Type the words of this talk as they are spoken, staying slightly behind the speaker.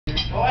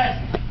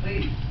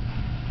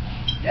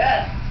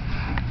Yes.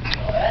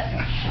 Oh,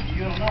 that's shit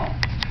you don't know.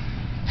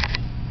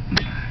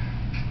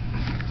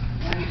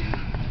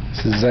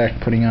 This is Zach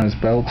putting on his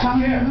belt. It's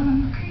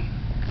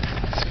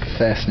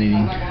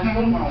fascinating.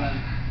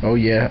 Oh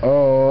yeah.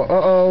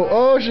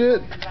 Oh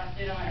shit.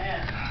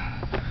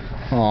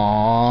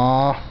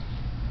 Aww.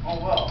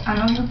 I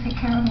know you'll take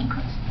care of him,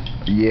 Chris.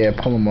 Yeah,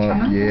 pull him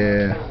up.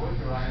 Yeah.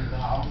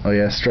 Oh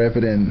yeah, strap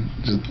it in.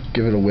 Just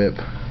give it a whip.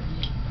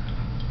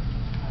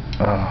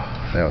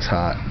 Oh, that was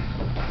hot.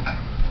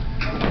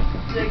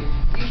 You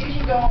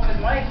should go home with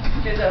Mike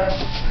because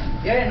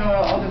yeah, no,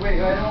 I'll be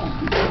right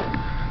home.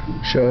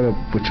 Shut up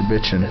with your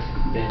bitching.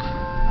 Bitch.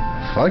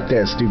 Fuck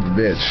that stupid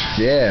bitch.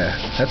 Yeah,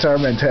 that's our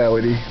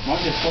mentality.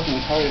 Mike just fucking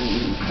retarded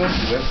and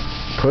Pussy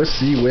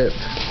pussy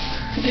whipped.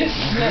 whipped.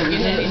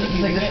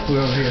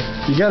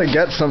 You gotta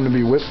get something to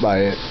be whipped by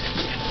it.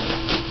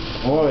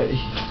 Boy.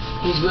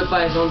 He's whipped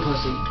by his own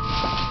pussy.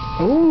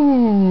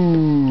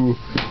 Ooh,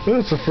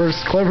 that's the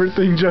first clever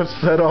thing Jeff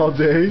said all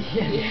day.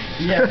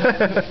 Yeah.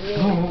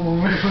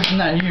 When the person's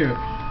not here.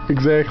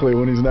 Exactly,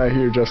 when he's not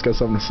here, Jeff's got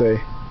something to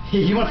say.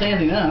 He won't say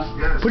anything else.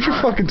 Put your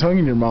fucking tongue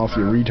in your mouth,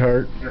 you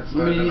retard.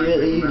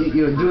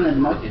 You're doing that to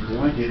Mike,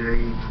 weren't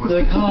you?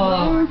 Like,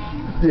 oh.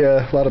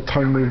 Yeah, a lot of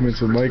tongue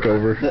movements with Mike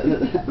over.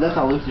 That's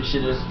how loose this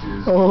shit is.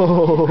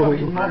 Oh.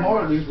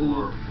 More loose.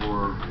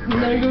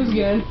 There he goes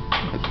again.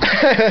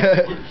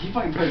 He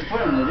fucking put his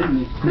foot on it,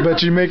 didn't he?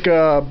 Bet you make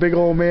a big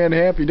old man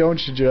happy,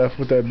 don't you, Jeff,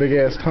 with that big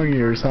ass tongue of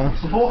yours, huh?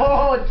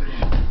 Whoa! What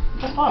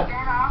the fuck?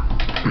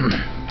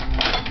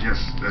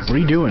 What are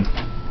you doing?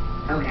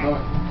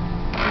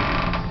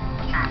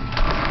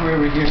 We're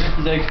over here.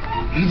 He's like,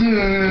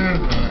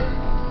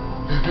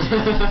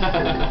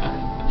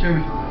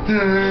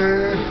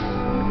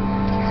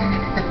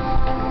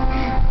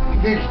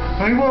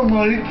 I want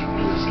Mike.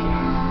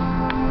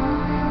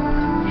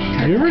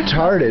 You're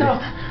retarded. No.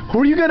 Who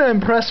are you gonna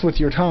impress with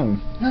your tongue?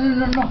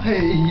 No.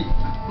 Hey,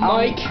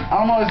 Mike. I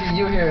don't know if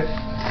you here.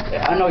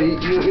 I know you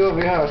over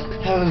your house.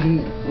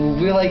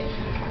 We like.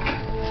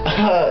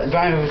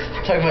 Brian was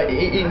talking about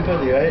eating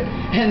pussy, right?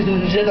 And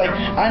just like,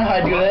 I know how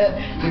to do that.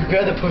 You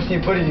grab the pussy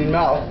and put it in your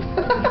mouth.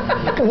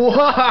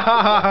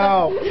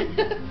 Wow.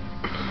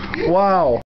 Wow.